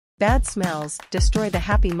Bad smells destroy the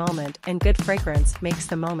happy moment and good fragrance makes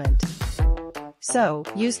the moment. So,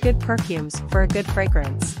 use good perfumes for a good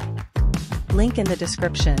fragrance. Link in the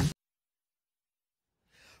description.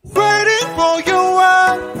 Waiting for you,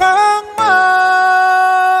 Anpanman.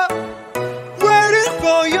 Waiting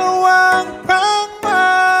for you,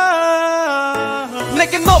 Anpanman.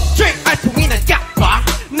 내겐 없지 알통이나 약발.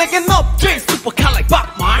 내겐 없지 슈퍼칼 like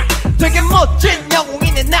Batman. 되게 멋진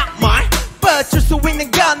영웅이네 낭만. 빠질 수 있는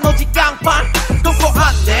건 오직 깡판.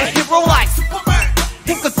 꼼꼼한 내 hero like Superman.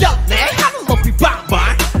 힘껏 졌네 하늘 높이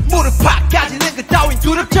방방. 무릎 파까지는 그 따윈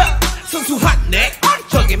두렵죠. 순수한 내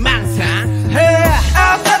어리적인 망상. Hey,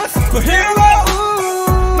 I'm not a superhero.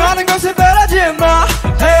 많은 것을 바라지 마.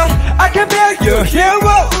 Hey, I can be your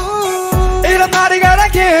hero. 이런 말이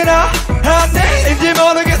가라기나 한데인지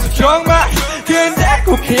모르겠어 정말. 근데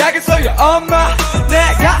꼭 해야겠어요 엄마.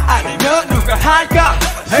 내가 아니면 누가 할까.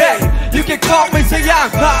 Hey, you can call me 새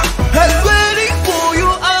양파. I'm waiting for you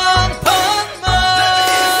Anpanman.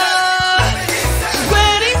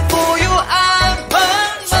 Waiting for you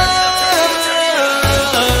Anpanman.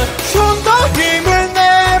 좀 더 힘을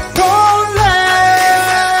내볼래.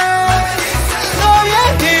 너의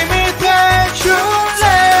힘이 돼줄래.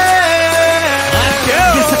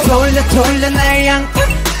 계속 돌려 내 양파.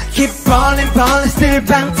 Keep falling, still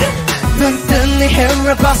방탄. 눈 뜬 네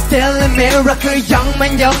hero but still a mirror. 그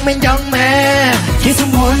영맨 계속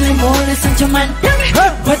몰래 상처만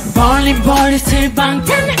But balling still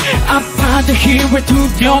방탄. 아파도 hero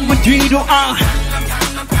두려움은 뒤로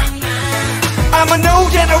I'm a new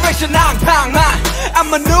generation Anpanman.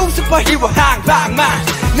 I'm a new superhero Anpanman.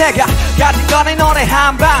 내가 가진 건 이 노래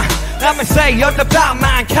한방. Let me say you're the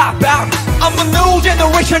Batman cop out. I'm a new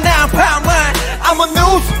generation Anpanman. I'm a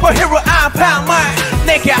new superhero Anpanman.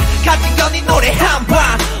 내가 가진 건 이 노래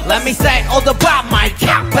한방. Let me say all the Batman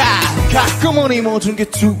cop out. 가끔은 이 모든 게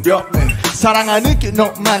두렵네. 사랑하는 게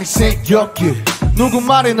너만이 생겼기에. 누구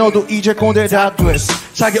말에 너도 이제 꼰대 다 됐어.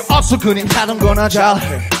 자기 없어 그림 하던 거나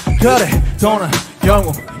잘해. 그래 너는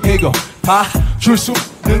영웅이고 봐줄 수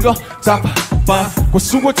있는 거 다 봐봐.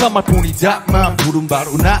 수고했던 말뿐이다만 부른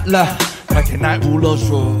바로 날라. 그렇게 날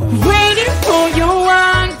불러줘. Waiting for you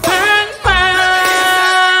Anpanman.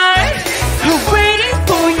 Waiting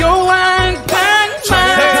for you Anpanman.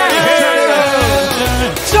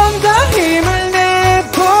 좀 더 힘을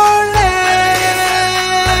내볼래.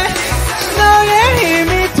 너의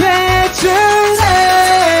힘이 돼줄래.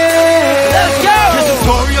 계속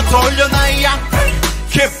돌려 나의 양팔.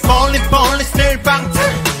 Keep falling still 방탄.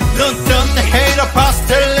 눈 뜬 내 hater but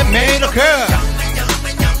still a miracle.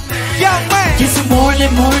 계속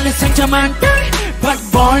몰래 상처만 But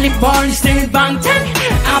balling still 방탄.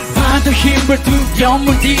 아파도 힘을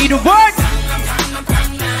두려움을 뒤로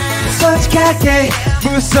솔직하게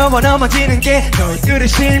무서워 넘어지는 게 너희들을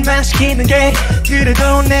실망시키는 게.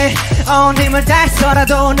 그래도 내 온 힘을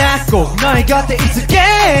다해서라도 나 꼭 너희 곁에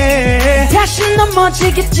있을게. 다시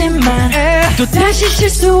넘어지겠지만 또 다시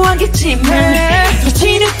실수하겠지만 또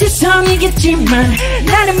지긋지성이겠지만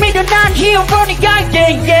나는 믿어 난 히어로니까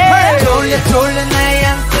yeah. 돌려 내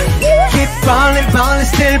양. Keep falling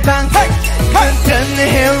still 방탄. 눈뜬 내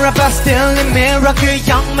hero but still a mirror. 그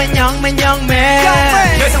영맨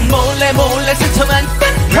계속 몰래 상처만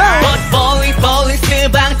But balling still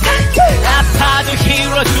방탄. 아파도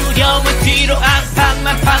hero 두려움은 뒤로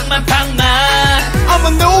앙팡만. I'm a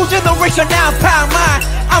new generation Anpanman.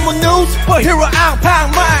 I'm a new superhero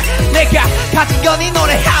Anpanman. 내가 가진 건 이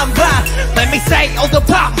노래 한방. Let me say all the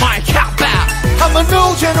Batman cop out. I'm a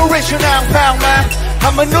new generation Anpanman.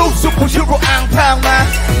 I'm a new superhero Anpanman.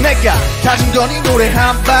 내가 가진 건 이 노래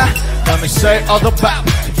한방. Let me say all the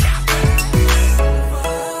Batman.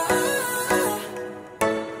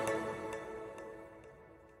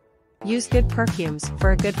 Use good perfumes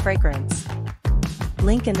for a good fragrance.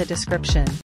 Link in the description.